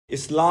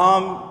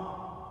Islam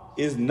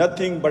is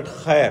nothing but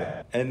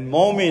khair. And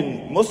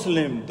Mu'min,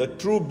 Muslim, the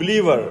true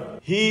believer,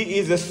 he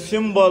is a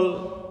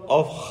symbol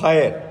of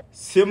khair,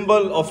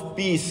 symbol of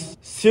peace,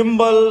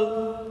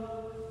 symbol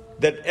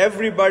that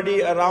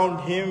everybody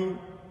around him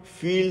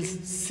feels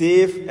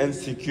safe and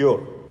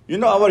secure. You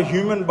know, our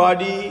human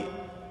body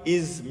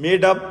is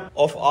made up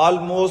of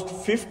almost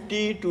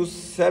 50 to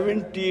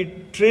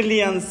 70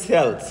 trillion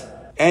cells.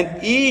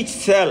 And each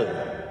cell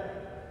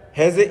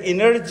has an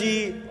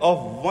energy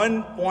of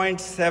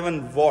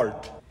 1.7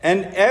 volt.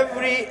 And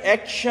every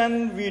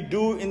action we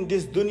do in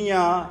this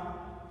dunya,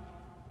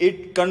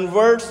 it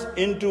converts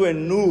into a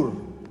nur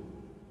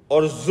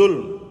or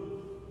zulm.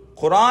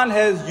 Quran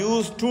has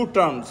used two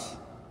terms.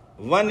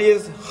 One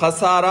is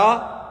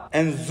khasara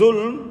and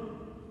zulm.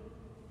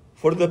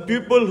 For the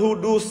people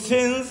who do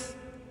sins,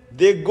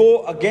 they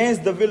go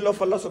against the will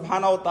of Allah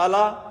subhanahu wa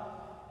ta'ala.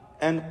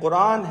 And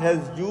Quran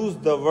has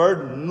used the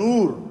word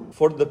nur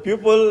for the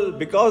people,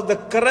 because the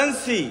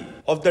currency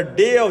of the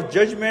day of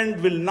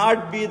judgment will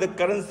not be the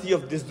currency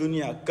of this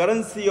dunya.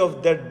 Currency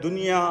of that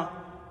dunya,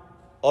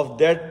 of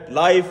that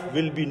life,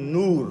 will be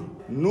nur.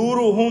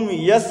 Nuruhum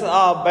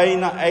yas'a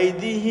bayna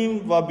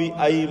aydihim wa bi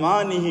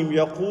aymanihim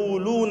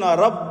yaquluna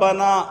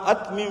rabbana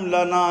atmim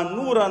lana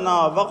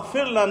nurana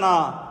waghfir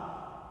lana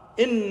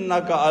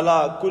innaka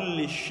ala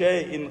kulli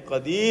shay'in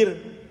qadir.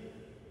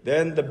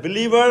 Then the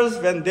believers,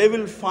 when they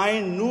will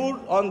find nur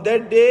on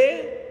that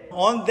day,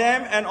 on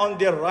them and on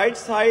their right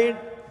side,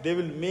 they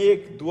will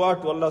make dua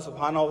to Allah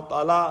subhanahu wa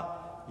ta'ala.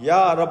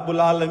 Ya Rabbul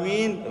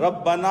Alameen,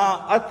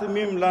 Rabbana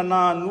atmim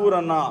lana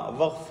nurana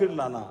waghfir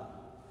lana.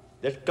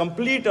 That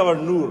complete our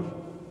nur.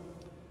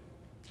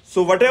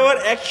 So whatever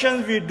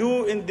actions we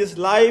do in this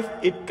life,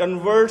 it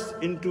converts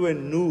into a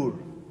nur.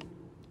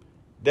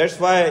 That's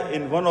why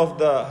in one of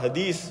the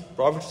hadiths,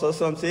 Prophet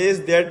ﷺ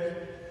says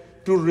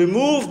that to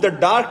remove the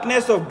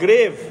darkness of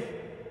grave,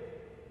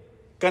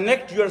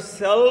 connect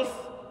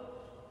yourself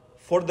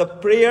for the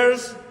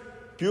prayers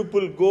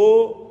people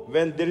go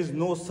when there is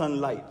no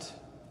sunlight.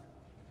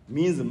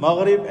 Means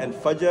Maghrib and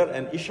Fajr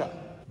and Isha.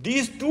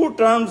 These two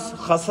terms,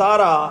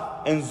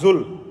 khasara and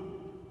zul,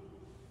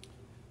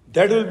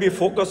 that will be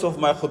focus of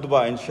my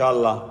khutbah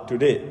inshallah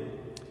today.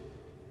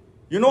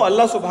 You know,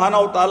 Allah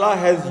subhanahu wa ta'ala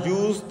has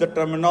used the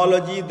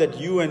terminology that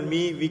you and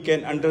me, we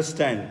can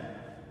understand.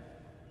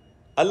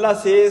 Allah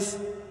says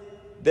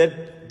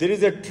that there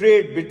is a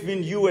trade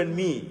between you and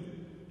me,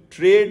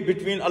 trade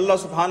between Allah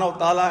subhanahu wa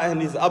ta'ala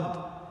and his abd.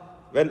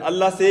 When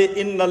Allah says,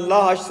 Inna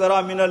Allah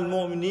ashtara min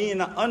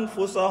al-mu'minina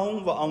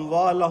anfusahum wa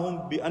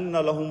amwalahum bi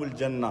anna lahumul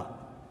jannah.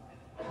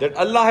 That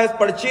Allah has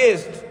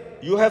purchased,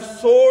 you have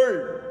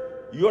sold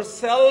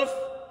yourself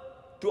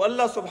to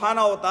Allah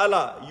subhanahu wa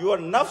ta'ala, your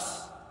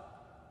nafs,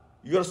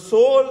 your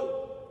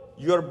soul,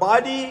 your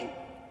body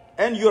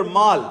and your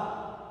mal.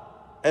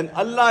 And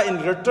Allah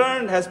in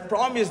return has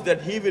promised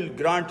that He will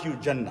grant you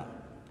Jannah.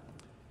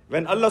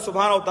 When Allah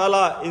subhanahu wa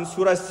ta'ala in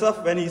Surah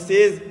Saf, when He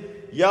says,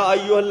 Ya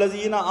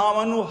ayyuhallazina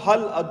amanu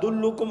hal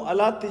adullukum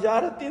ala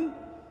tijaratin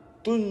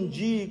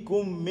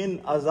tunjikum min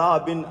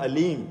azabin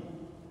alim.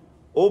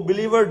 O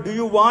believer, do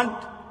you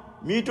want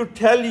me to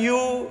tell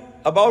you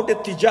about a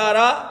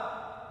tijara,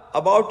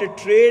 about a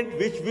trade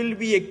which will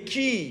be a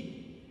key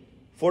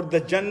for the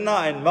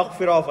Jannah and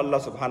maghfirah of Allah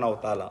subhanahu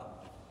wa ta'ala?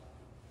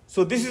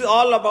 So this is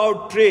all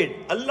about trade.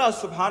 Allah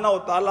subhanahu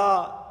wa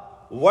ta'ala,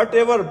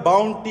 whatever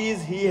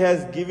bounties He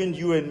has given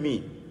you and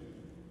me,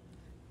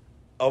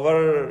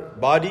 our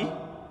body,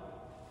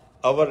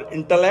 our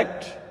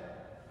intellect,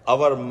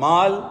 our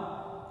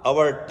mal,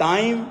 our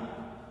time,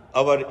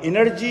 our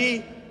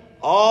energy,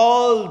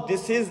 all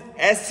this is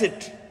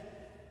asset.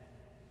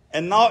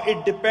 And now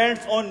it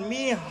depends on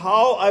me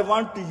how I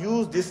want to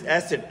use this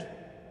asset.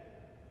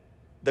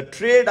 The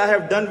trade I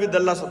have done with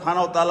Allah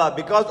subhanahu wa ta'ala,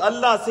 because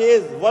Allah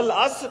says, Wal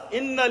asr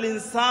innal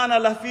insana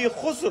lafi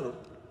khusr.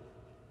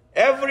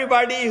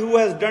 Everybody who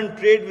has done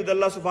trade with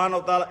Allah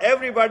subhanahu wa ta'ala,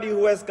 everybody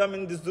who has come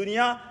in this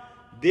dunya,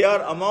 they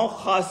are among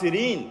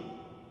khasireen.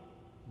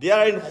 They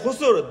are in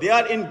khusr, they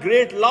are in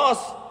great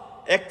loss,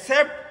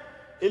 except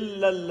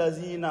illa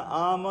allazina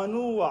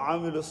amanu wa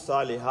amilus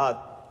salihat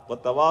wa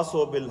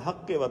tawasaw bil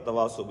haqqi wa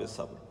tawasaw bis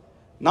sabr.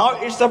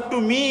 Now it's up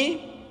to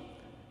me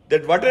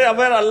that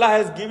whatever Allah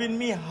has given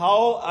me,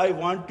 how I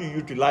want to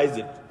utilize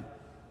it,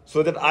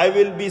 so that I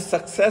will be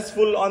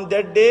successful on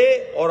that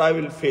day or I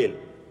will fail.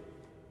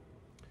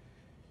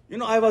 You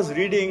know, I was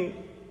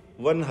reading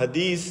one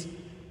hadith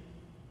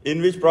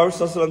in which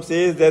Prophet ﷺ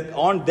says that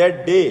on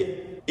that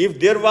day, if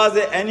there was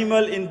an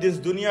animal in this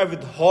dunya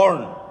with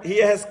horn, he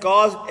has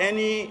caused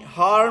any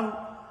harm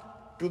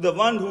to the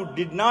one who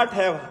did not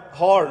have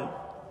horn,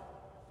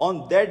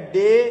 on that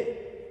day,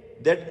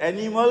 that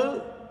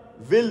animal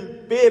will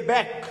pay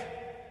back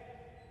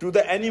to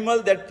the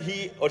animal that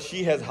he or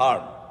she has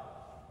harmed.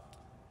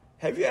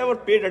 Have you ever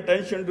paid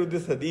attention to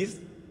this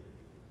hadith?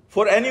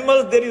 For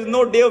animals, there is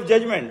no day of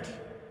judgment.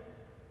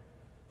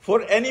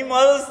 For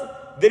animals,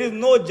 there is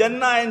no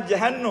Jannah and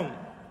Jahannam.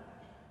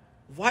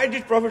 Why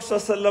did Prophet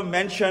ﷺ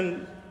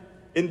mention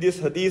in this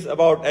hadith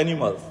about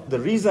animals? The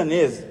reason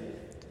is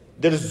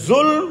There is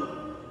zulm.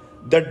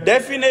 The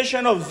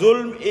definition of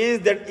zulm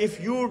is that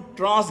if you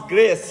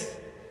transgress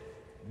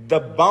the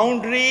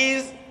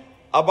boundaries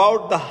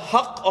about the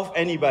haqq of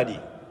anybody,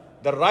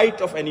 the right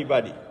of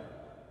anybody,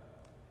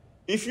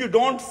 if you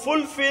don't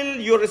fulfill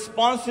your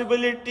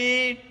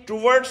responsibility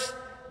towards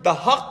the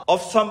haqq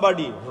of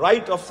somebody,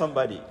 right of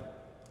somebody,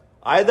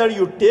 either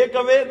you take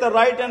away the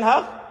right and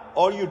haqq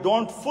or you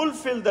don't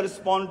fulfill the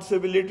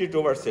responsibility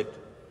towards it.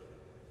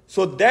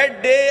 So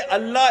that day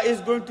Allah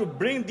is going to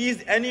bring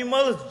these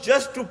animals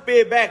just to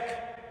pay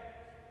back,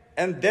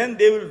 and then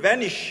they will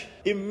vanish.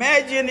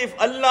 Imagine if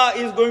Allah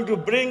is going to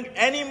bring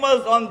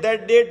animals on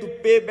that day to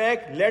pay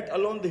back, let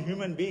alone the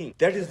human being.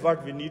 That is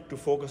what we need to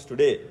focus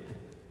today.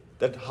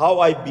 That how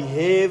I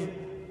behave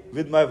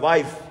with my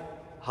wife,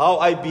 how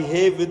I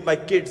behave with my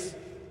kids,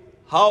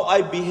 how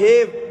I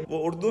behave. वो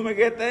उर्दू में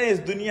कहते हैं, इस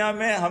दुनिया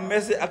में हम में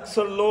से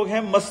अक्सर लोग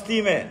हैं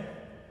मस्ती में,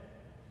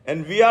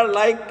 and we are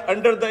like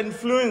under the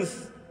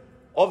influence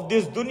of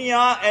this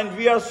dunya, and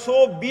we are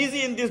so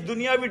busy in this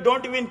dunya, we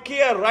don't even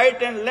care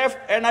right and left,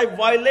 and I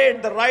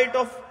violate the right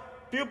of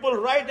people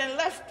right and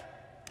left,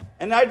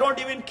 and I don't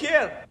even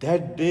care.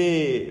 That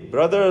day,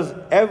 brothers,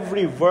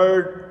 every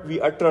word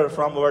we utter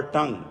from our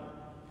tongue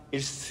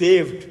is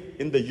saved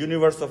in the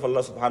universe of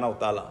Allah subhanahu wa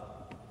ta'ala.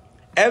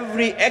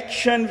 Every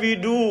action we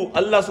do,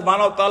 Allah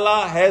subhanahu wa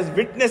ta'ala has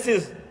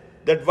witnesses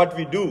that what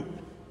we do.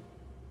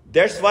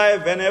 That's why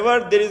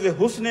whenever there is a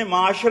husn-e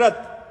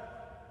ma'asharat,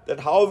 that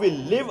how we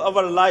live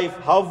our life,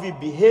 how we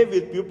behave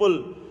with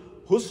people,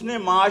 husn-e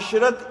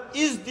ma'asharat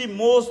is the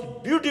most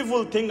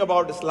beautiful thing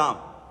about Islam.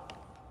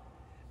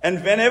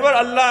 And whenever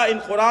Allah in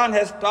Quran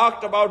has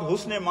talked about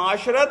husn-e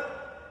ma'asharat,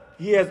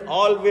 He has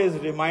always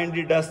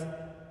reminded us,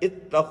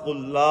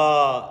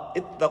 ittaqullah,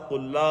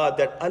 ittaqullah,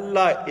 that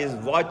Allah is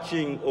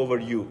watching over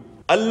you.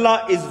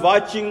 Allah is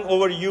watching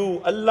over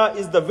you. Allah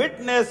is the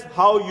witness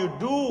how you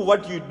do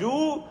what you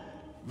do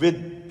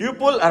with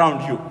people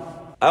around you.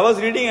 I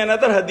was reading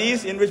another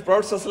hadith in which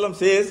Prophet ﷺ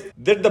says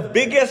that the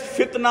biggest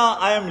fitna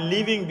I am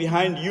leaving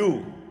behind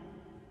you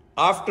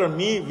after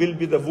me will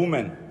be the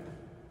woman.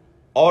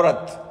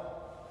 Aurat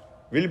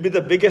will be the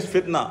biggest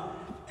fitna.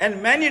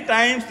 And many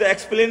times the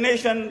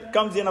explanation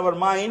comes in our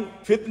mind,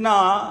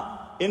 fitna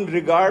in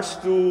regards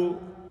to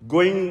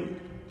going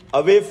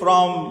away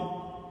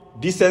from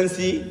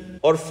decency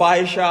or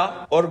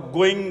fahisha, or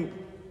going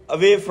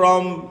away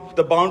from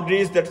the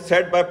boundaries that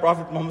set by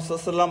Prophet Muhammad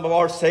ﷺ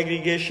about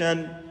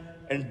segregation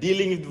and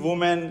dealing with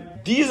women.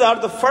 These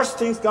are the first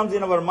things comes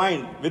in our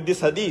mind with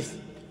this hadith.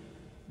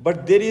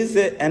 But there is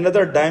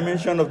another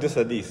dimension of this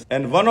hadith.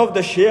 And one of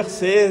the Shaykh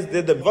says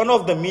that one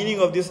of the meaning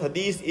of this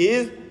hadith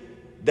is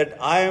that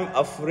I am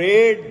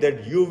afraid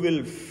that you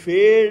will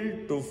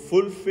fail to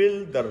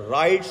fulfill the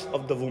rights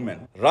of the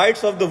woman.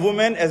 Rights of the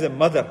woman as a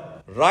mother.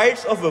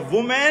 Rights of a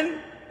woman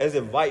as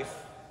a wife.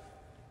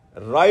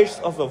 Rights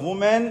of a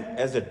woman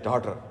as a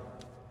daughter.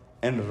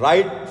 And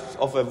rights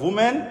of a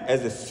woman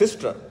as a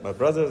sister, my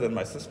brothers and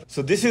my sisters.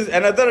 So this is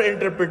another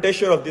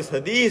interpretation of this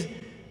hadith,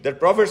 that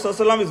Prophet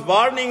ﷺ is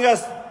warning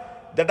us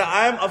that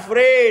I am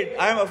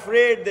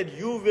afraid that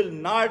you will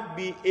not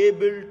be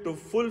able to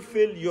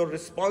fulfill your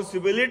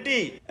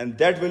responsibility, and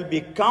that will be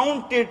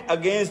counted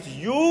against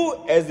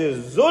you as a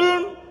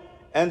zulm,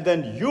 and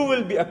then you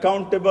will be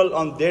accountable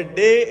on that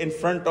day in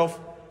front of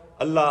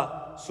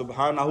Allah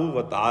subhanahu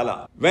wa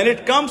ta'ala. When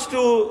it comes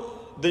to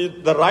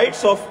the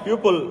rights of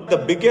people, the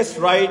biggest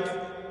right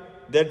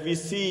that we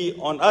see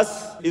on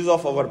us is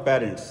of our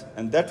parents.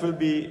 And that will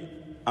be,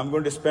 I'm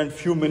going to spend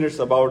few minutes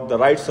about the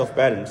rights of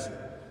parents.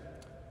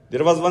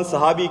 There was one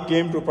Sahabi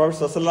came to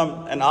Prophet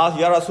ﷺ and asked,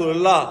 Ya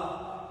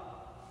Rasulullah,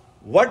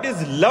 what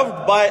is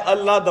loved by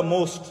Allah the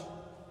most?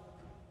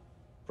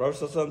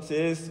 Prophet ﷺ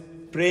says,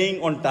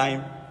 praying on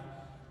time.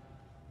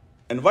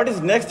 And what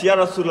is next, Ya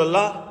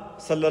Rasulullah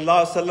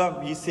sallallahu alaihi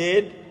wasallam? He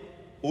said,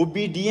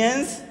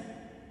 obedience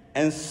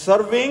and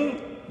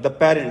serving the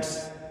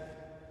parents.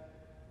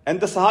 And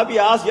the Sahabi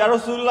asked, Ya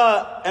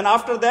Rasulullah, and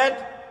after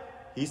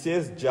that? He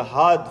says,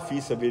 Jihad fi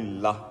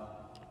sabilillah.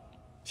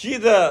 See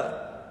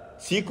the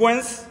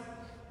sequence,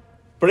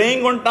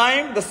 praying on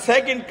time, the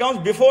second comes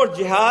before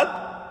jihad.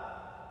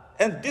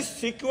 And this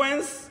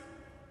sequence,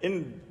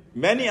 in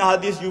many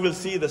hadiths you will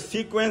see the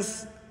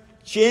sequence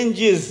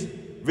changes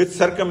with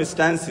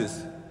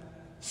circumstances.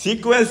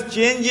 Sequence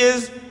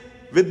changes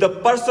with the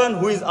person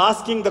who is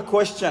asking the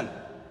question.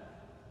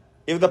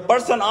 If the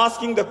person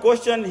asking the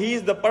question, he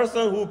is the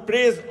person who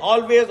prays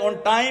always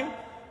on time,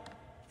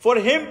 for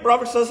him,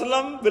 Prophet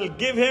ﷺ will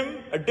give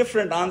him a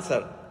different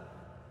answer.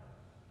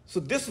 So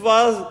this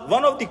was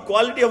one of the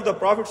quality of the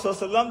Prophet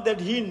ﷺ, that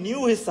he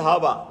knew his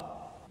Sahaba.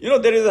 You know,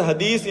 there is a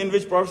hadith in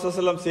which Prophet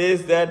ﷺ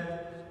says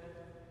that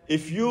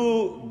if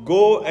you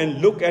go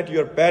and look at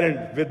your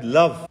parent with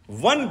love,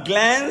 one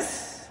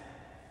glance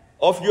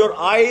of your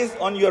eyes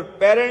on your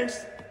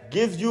parents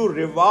gives you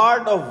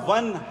reward of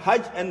one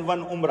Hajj and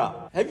one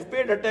Umrah. Have you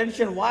paid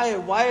attention?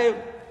 Why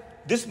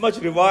this much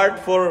reward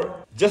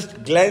for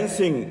just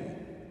glancing,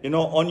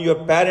 on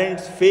your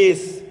parents'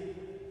 face?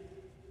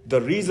 The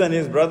reason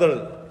is,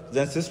 brothers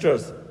and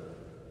sisters,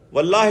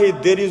 Wallahi,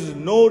 there is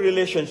no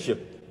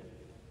relationship.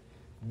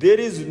 There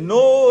is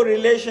no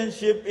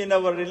relationship in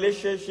our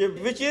relationship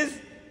which is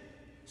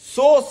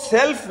so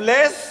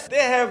selfless.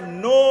 They have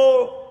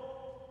no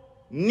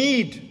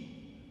need.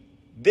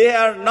 They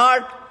are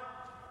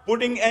not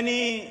putting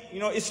any,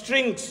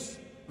 strings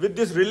with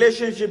this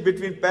relationship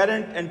between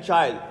parent and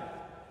child.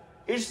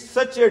 It's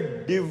such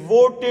a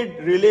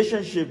devoted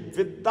relationship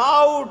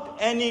without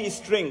any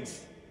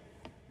strings,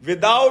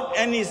 without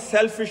any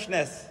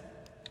selfishness,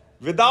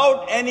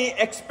 without any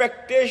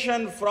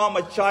expectation from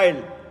a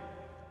child.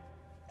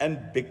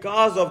 And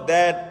because of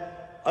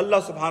that,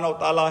 Allah subhanahu wa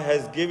ta'ala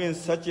has given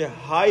such a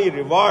high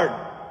reward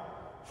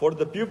for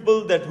the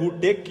people who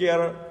take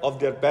care of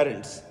their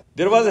parents.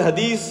 There was a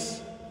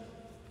hadith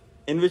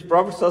in which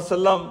Prophet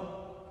ﷺ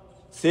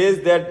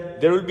says that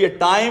there will be a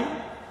time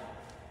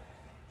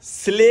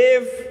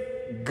slave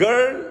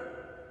girl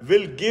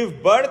will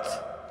give birth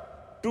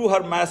to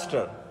her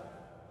master.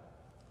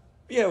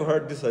 We have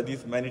heard this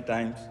hadith many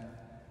times.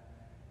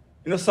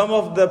 Some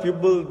of the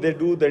people, they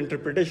do the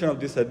interpretation of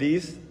this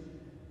hadith.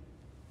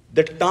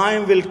 The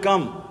time will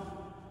come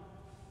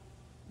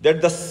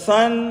that the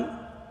son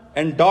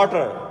and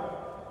daughter,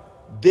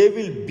 they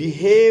will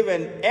behave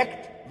and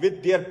act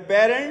with their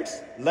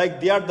parents like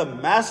they are the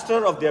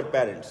master of their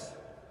parents.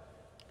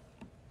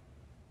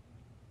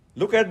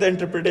 Look at the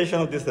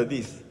interpretation of this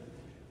hadith.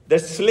 The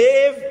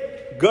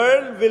slave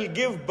girl will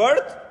give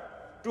birth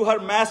to her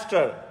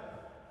master.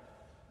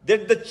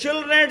 That the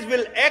children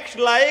will act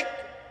like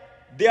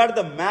they are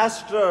the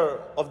master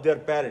of their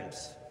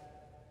parents.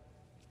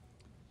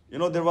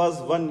 There was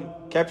one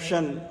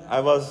caption I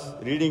was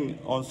reading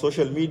on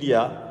social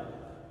media.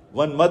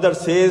 One mother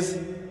says,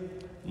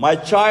 "My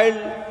child,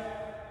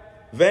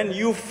 when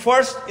you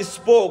first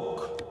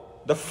spoke,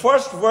 the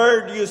first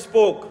word you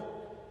spoke,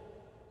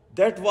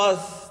 that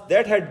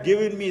had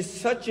given me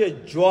such a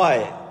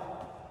joy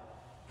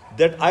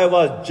that I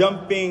was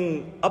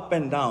jumping up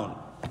and down.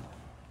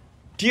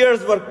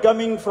 Tears were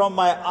coming from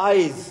my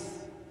eyes.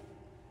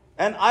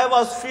 And I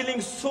was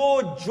feeling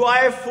so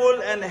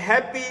joyful and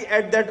happy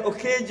at that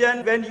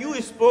occasion when you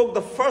spoke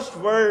the first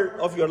word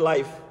of your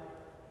life.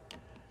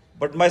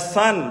 But my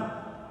son,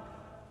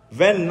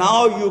 when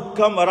now you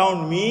come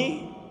around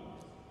me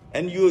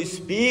and you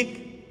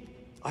speak,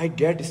 I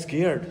get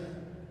scared.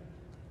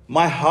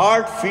 My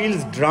heart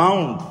feels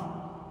drowned.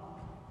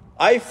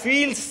 I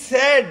feel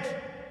sad.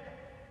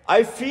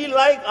 I feel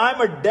like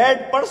I'm a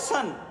dead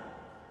person."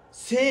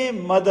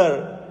 Same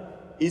mother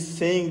is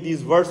saying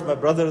these words, my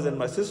brothers and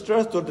my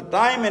sisters, to the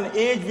time and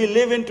age we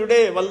live in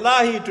today.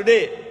 Wallahi,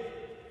 today,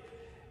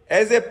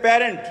 as a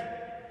parent,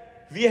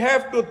 we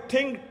have to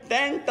think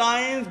 10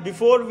 times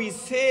before we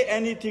say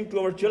anything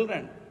to our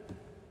children,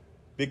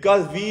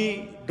 because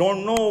we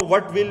don't know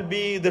what will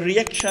be the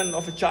reaction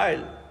of a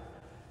child.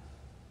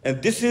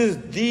 And this is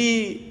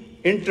the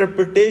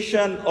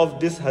interpretation of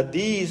this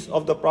hadith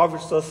of the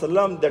Prophet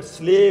ﷺ, that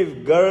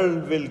slave girl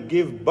will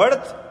give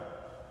birth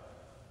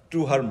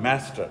to her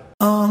master.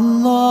 Allahu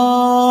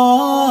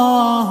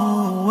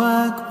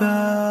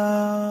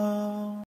Akbar.